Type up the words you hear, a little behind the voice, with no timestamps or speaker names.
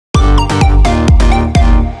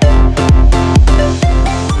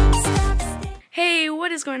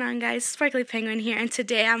What is going on, guys? Sparkly Penguin here, and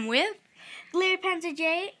today I'm with Blair Panther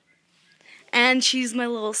J. And she's my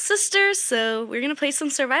little sister, so we're gonna play some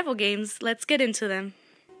survival games. Let's get into them.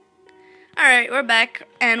 Alright, we're back,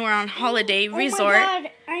 and we're on holiday resort. Oh my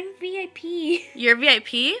god, I'm VIP. You're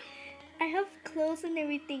VIP? I have clothes and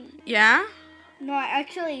everything. Yeah? No, I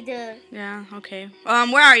actually do. Yeah, okay.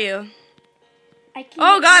 Where are you?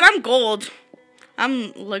 Oh god, I'm gold.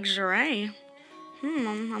 I'm luxury.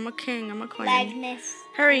 I'm a king, I'm a queen. Magnus.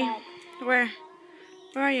 Hurry. Lag. Where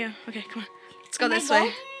are you? Okay, come on. Let's go Am I this way.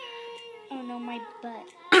 gold? Oh no, my butt.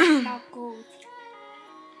 Not gold.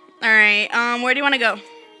 Alright, where do you want to go?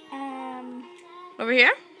 Over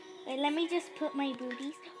here? Wait, let me just put my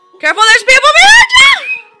booties. Careful, there's people behind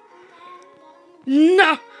you!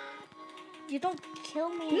 No! You don't kill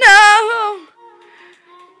me. No!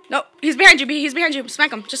 No, he's behind you, B. He's behind you.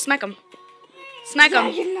 Smack him. Just smack him. Smack Yeah,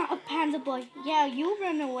 him. you're not a panda boy. Yeah, you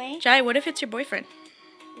run away. Jai, what if it's your boyfriend?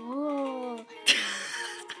 Whoa.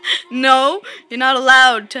 No, you're not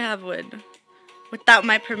allowed to have one without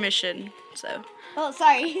my permission. So. Oh,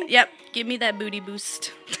 sorry. Yep, give me that booty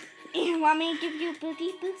boost. You want me to give you a booty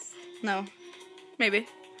boost? No, maybe.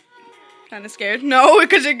 Kind of scared. No,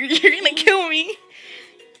 because you're gonna kill me.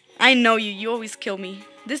 I know you. You always kill me.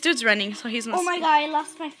 This dude's running, so he's. Oh my god, I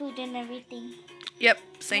lost my food and everything. Yep,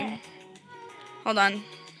 same. Yeah. Hold on.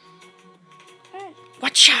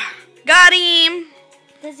 Watcha! Got him!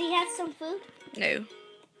 Does he have some food? No.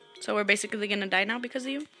 So we're basically gonna die now because of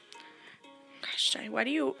you? Gosh, Jai, why do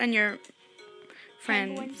you and your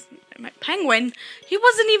friends... Penguin? He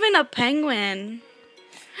wasn't even a penguin.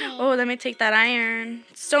 Hey. Oh, let me take that iron.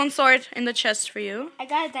 Stone sword in the chest for you. I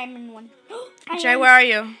got a diamond one. Jai, where are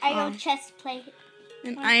you? I go chest plate.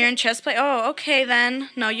 An iron chest plate? Oh, okay then.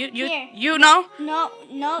 No, you Here. know? No,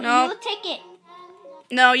 No. you take it.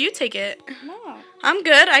 No, you take it. No. I'm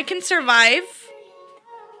good. I can survive.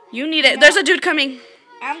 You need it. No. There's a dude coming.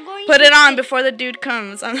 I'm going Put to it on before the dude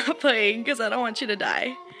comes. I'm not playing because I don't want you to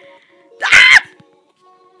die. Ah!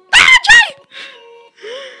 Ah, Jai!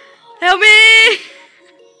 Help me!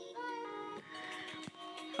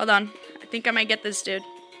 Hold on. I think I might get this dude.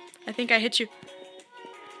 I think I hit you.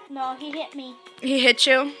 No, he hit me. He hit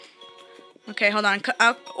you? Okay, hold on.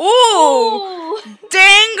 Ooh! Ooh.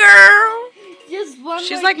 Dang, girl! Just one.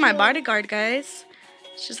 She's more like my kill. bodyguard, guys.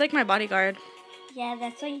 She's like my bodyguard. Yeah,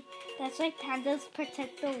 that's why pandas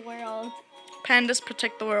protect the world. Pandas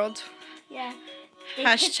protect the world. Yeah.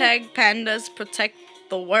 Hashtag pandas protect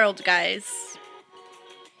the world, guys.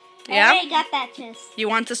 I Yeah? already got that chest. You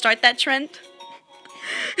want to start that trend?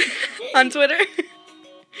 On Twitter?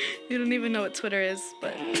 You don't even know what Twitter is,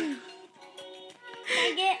 but... Can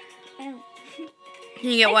I get...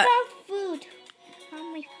 You get what? I found food. I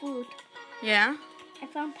found my food. Yeah? I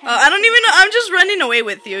found panda. Oh, I don't even know. I'm just running away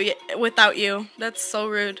with you, without you. That's so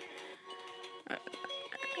rude. Okay,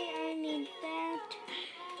 I need that.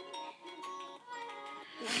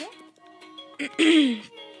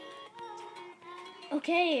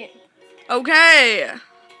 Okay. Okay.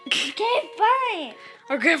 Okay, fine.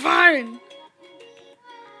 Okay, fine.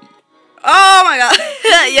 Oh my god.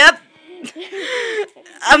 Yep.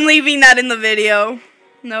 I'm leaving that in the video.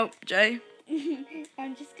 Nope, Jay.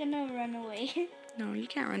 I'm just gonna run away. No, you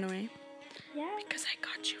can't run away. Yeah. Because I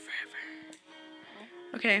got you forever.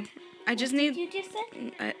 Okay, I just need... You just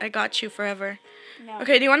said? I got you forever. No.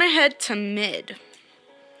 Okay, do you want to head to mid?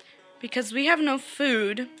 Because we have no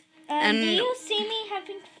food. Do you see me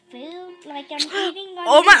having food? Like I'm eating on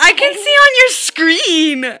Oh my, your I can plate? see on your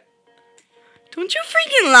screen. Don't you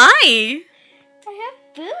freaking lie. I have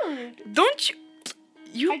food. Don't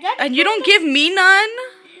you... I got And you don't food. give me none?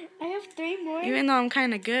 I have 3 more. Even though I'm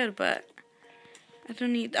kind of good, but... I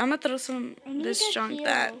don't need... I'm gonna throw some... I need This a junk, heal.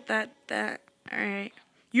 that. Alright.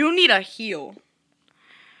 You need a heal.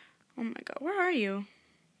 Oh my god, where are you?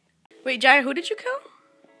 Wait, Jai, who did you kill?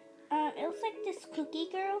 It was like this cookie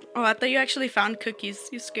girl. Oh, I thought you actually found cookies.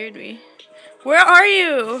 You scared me. Where are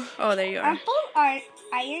you? Oh, there you are. I'm full iron,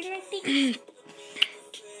 I think.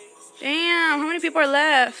 Damn, how many people are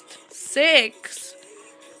left? 6.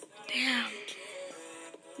 Damn.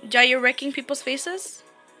 Jai, you're wrecking people's faces?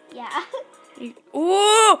 Yeah.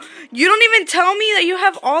 Ooh, you don't even tell me that you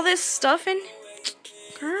have all this stuff in...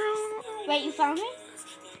 Girl. Wait, you found me?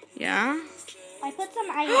 Yeah. I put some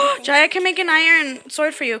iron. Jai, I can make an iron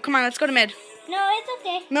sword for you. Come on, let's go to mid. No, it's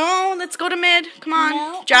okay. No, let's go to mid. Come on.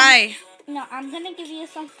 No, Jai. No, I'm gonna give you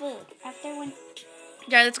some food after when.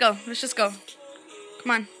 Jai, let's go. Let's just go.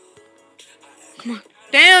 Come on. Come on.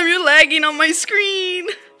 Damn, you're lagging on my screen.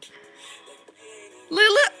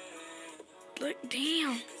 Look,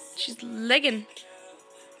 damn. She's legging.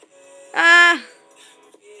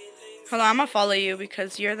 Hold on, I'm gonna follow you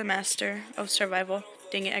because you're the master of survival.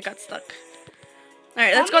 Dang it, I got stuck.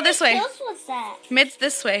 Alright, let's go this way. How many kills was that? Mid's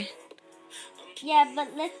this way. Yeah, but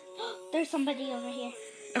let's... There's somebody over here.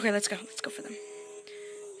 Okay, let's go. Let's go for them.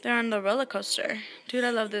 They're on the roller coaster. Dude, I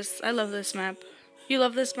love this. I love this map. You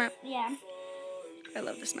love this map? Yeah. I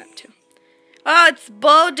love this map too. Oh, it's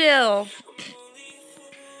Bodil.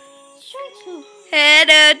 Sure, too. Hey,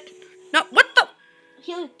 dude. No, what the?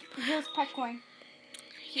 He was parkour.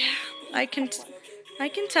 Yeah, I can tell. I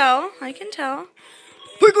can tell.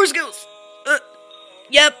 Parkour skills.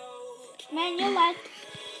 Yep. Man, you're like...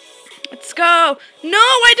 Let's go. No,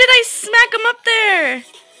 why did I smack him up there?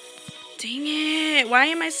 Dang it. Why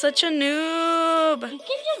am I such a noob? You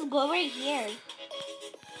can just go right here.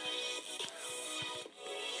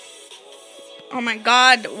 Oh my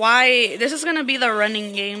god, why? This is gonna be the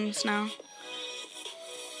running games now.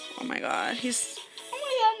 Oh my god, he's... Oh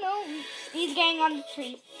my god, no. He's getting on the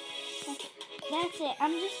tree. That's it.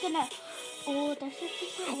 I'm just gonna... Oh, that's a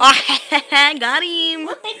secret. Oh, got him.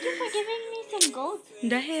 Well, thank you for giving me some gold.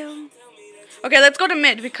 The hell. Okay, let's go to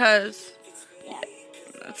mid because... Yeah.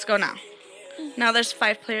 Let's go now. Now there's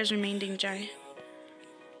 5 players remaining, Jai.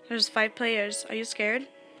 There's 5 players. Are you scared?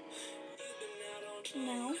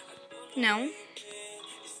 No. No.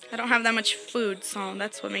 I don't have that much food, so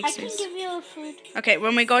that's what makes me... I can give you a food. Okay,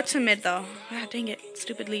 when we go to mid, though. Ah, dang it.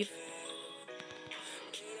 Stupid leaf.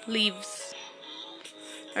 Leaves.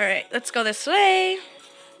 Alright, let's go this way.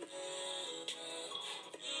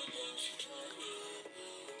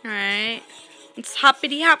 Alright. It's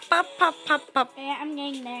hoppity hop, hop, hop, hop, hop. Yeah, I'm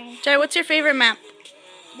getting there. Jai, what's your favorite map?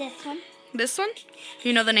 This one? This one?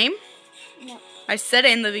 You know the name? No. I said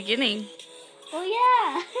it in the beginning. Oh,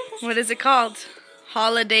 yeah. What is it called?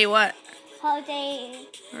 Holiday what? Holiday...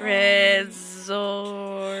 Resort.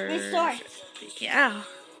 Yeah.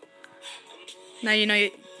 Now you know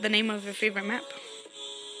the name of your favorite map.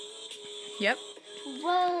 Yep.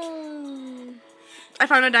 Whoa. I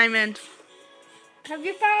found a diamond. Have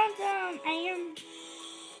you found iron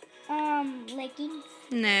leggings?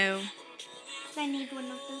 No. 'Cause I need one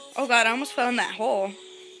of those. Oh god, I almost fell in that hole.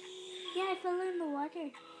 Yeah, I fell in the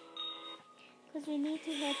water. Because we need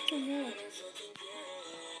to head to mid.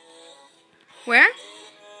 Where?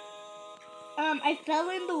 I fell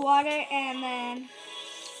in the water and then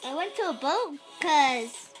I went to a boat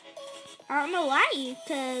because I don't know why.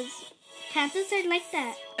 Because chances are like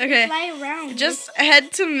that. Okay. They fly around. Just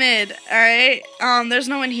head to mid, alright? There's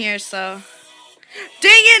no one here, so...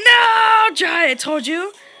 Dang it, no! Jai, I told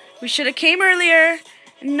you. We should have came earlier.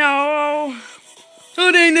 No.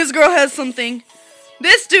 Oh, dang, this girl has something.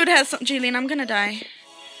 This dude has something. Jaylene, I'm gonna die.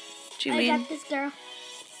 I Jaylene. got this girl.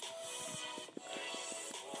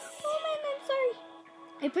 Oh man, I'm sorry.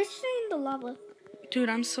 I pushed her in the lava. Dude,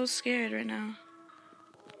 I'm so scared right now.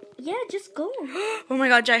 Yeah, just go. Oh my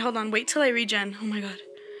god, Jai, hold on. Wait till I regen. Oh my god.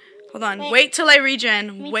 Hold on. Wait. Wait till I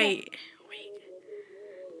regen. Me too. Wait.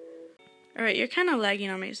 Alright, you're kind of lagging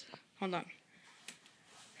on my... Hold on.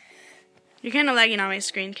 You're kind of lagging on my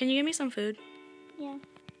screen. Can you give me some food? Yeah.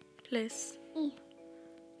 Please. Mm.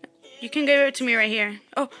 You can give it to me right here.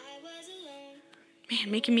 Oh. Man,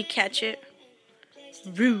 making me catch it.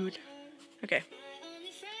 Rude. Okay.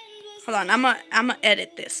 Hold on. I'm gonna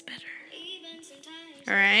edit this better.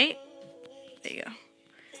 Alright. There you go.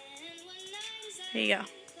 There you go.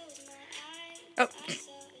 Oh.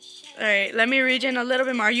 Alright, let me regen a little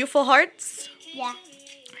bit more. Are you full hearts? Yeah.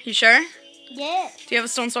 You sure? Yeah. Do you have a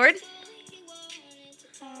stone sword?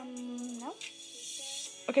 No.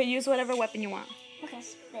 Okay, use whatever weapon you want. Okay,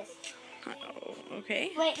 this. Oh,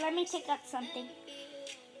 okay. Wait, let me take out something.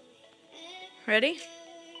 Ready?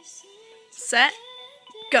 Set.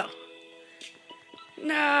 Go.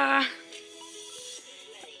 Nah.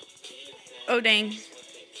 Oh, dang.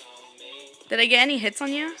 Did I get any hits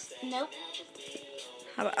on you? Nope.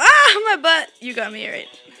 How about... Ah, my butt. You got me right.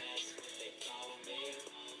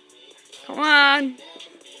 Come on.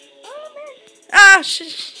 Oh man. Ah, shh.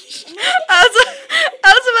 I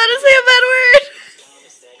was about to say a bad word.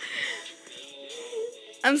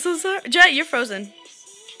 I'm so sorry. Jet, you're frozen.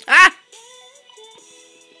 Ah.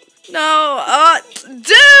 No. Oh,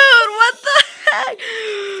 dude, what the heck?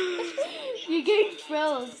 You're getting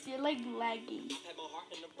froze. You're like lagging.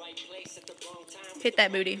 Hit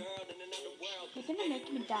that booty. You're gonna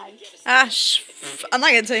make me die. Ah, I'm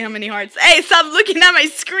not gonna tell you how many hearts. Hey, stop looking at my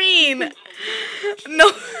screen. No,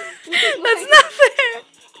 that's not fair.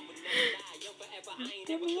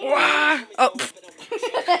 Wow. Oh.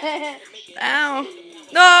 Ow.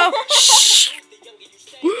 No. Shh.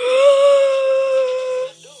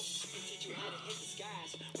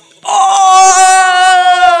 Oh.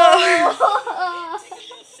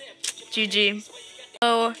 GG.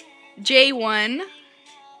 So, J1.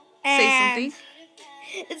 Say something.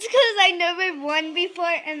 It's because I never won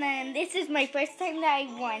before, and then this is my first time that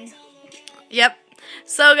I won. Yep.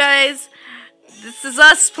 So, guys, this is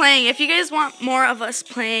us playing. If you guys want more of us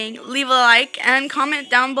playing, leave a like and comment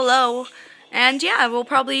down below. And yeah, we'll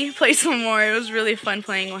probably play some more. It was really fun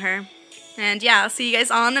playing with her. And yeah, I'll see you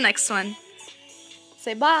guys on the next one.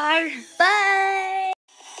 Say bye. Bye.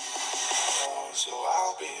 So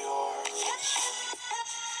I'll be